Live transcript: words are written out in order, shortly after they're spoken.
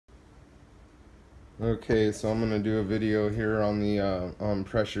Okay, so I'm gonna do a video here on the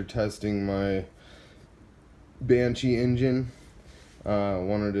pressure testing my Banshee engine.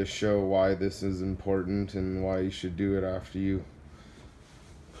 Wanted to show why this is important and why you should do it after you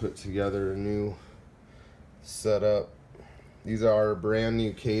put together a new setup. These are brand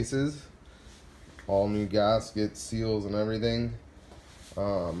new cases, all new gaskets, seals, and everything.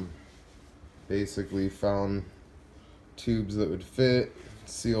 Basically found tubes that would fit,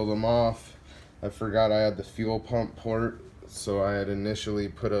 sealed them off. I forgot I had the fuel pump port, so I had initially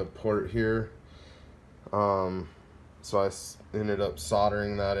put a port here. So I ended up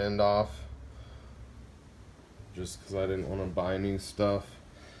soldering that end off just because I didn't want to buy new stuff.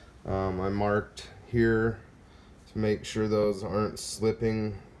 I marked here to make sure those aren't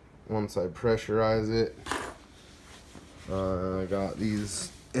slipping once I pressurize it. I got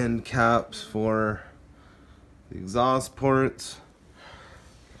these end caps for the exhaust ports.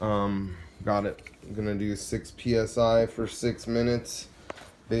 Got it. I'm gonna do 6 psi for 6 minutes.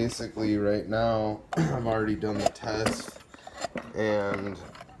 Basically, right now I've already done the test, and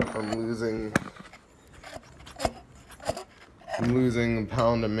I'm losing a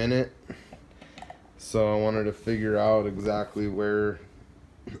pound a minute. So I wanted to figure out exactly where.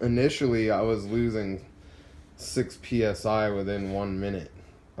 Initially, I was losing 6 psi within 1 minute.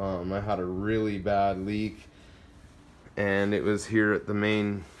 I had a really bad leak, and it was here at the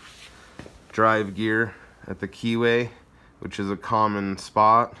main drive gear at the keyway, which is a common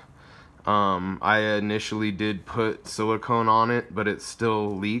spot. I initially did put silicone on it, but it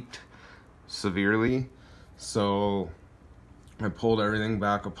still leaked severely. So I pulled everything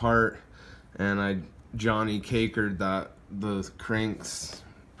back apart, and I Johnny cakered the cranks,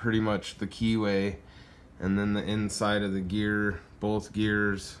 pretty much the keyway, and then the inside of the gear, both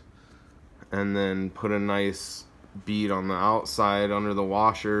gears, and then put a nice bead on the outside under the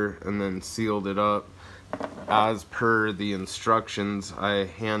washer, and then sealed it up as per the instructions. I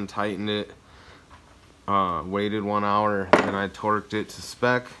hand tightened it, waited 1 hour, and I torqued it to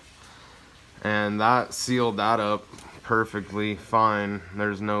spec, and that sealed that up perfectly fine.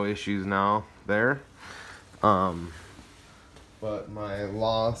 There's no issues now there. But my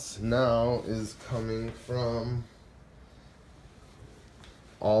loss now is coming from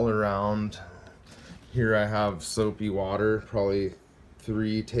all around. Here I have soapy water, probably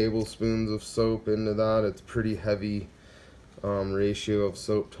 3 tablespoons of soap into that. It's pretty heavy ratio of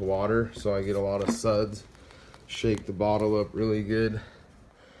soap to water, so I get a lot of suds. Shake the bottle up really good,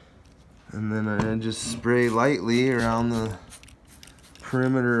 and then I just spray lightly around the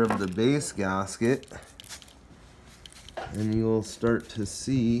perimeter of the base gasket, and you'll start to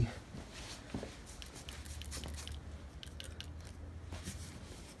see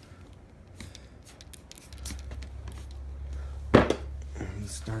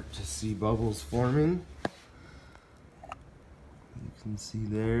bubbles forming. You can see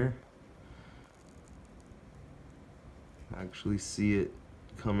there. Actually see it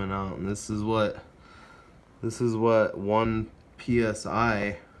coming out, and this is what 1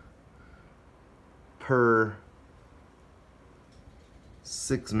 psi per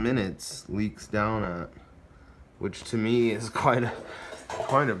 6 minutes leaks down at, which to me is quite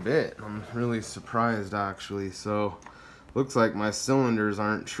a bit. I'm really surprised, actually. So looks like my cylinders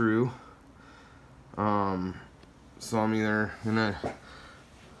aren't true. So I'm either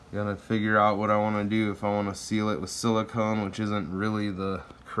gonna figure out what I want to do, if I want to seal it with silicone, which isn't really the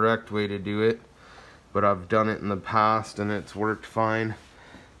correct way to do it, but I've done it in the past and it's worked fine.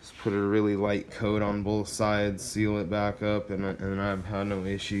 Just put a really light coat on both sides, seal it back up, and I've had no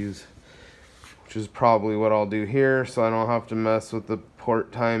issues, which is probably what I'll do here, so I don't have to mess with the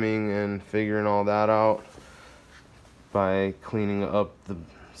port timing and figuring all that out by cleaning up the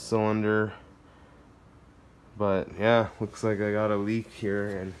cylinder. But yeah, looks like I got a leak here,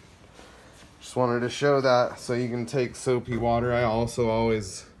 and just wanted to show that. So you can take soapy water. I also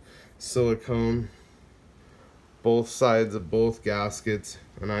always silicone both sides of both gaskets,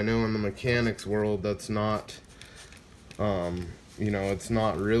 and I know in the mechanics world that's not you know, it's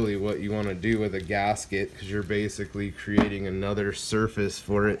not really what you want to do with a gasket, because you're basically creating another surface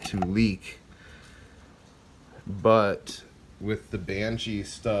for it to leak. But with the Banshee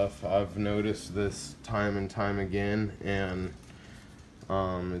stuff, I've noticed this time and time again, and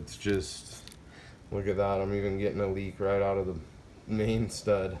it's just, look at that, I'm even getting a leak right out of the main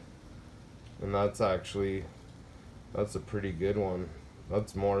stud, and that's a pretty good one.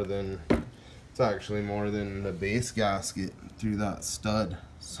 That's it's actually more than the base gasket through that stud.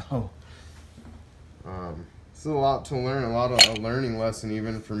 So it's a lot to learn, a learning lesson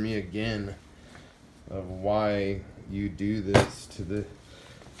even for me again, of why you do this to the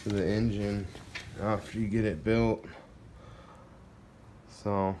engine. after you get it built.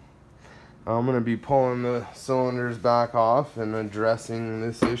 So I'm going to be pulling the cylinders back off and addressing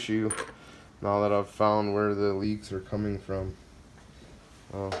this issue now that I've found where the leaks are coming from.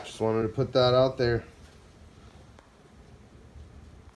 Just wanted to put that out there.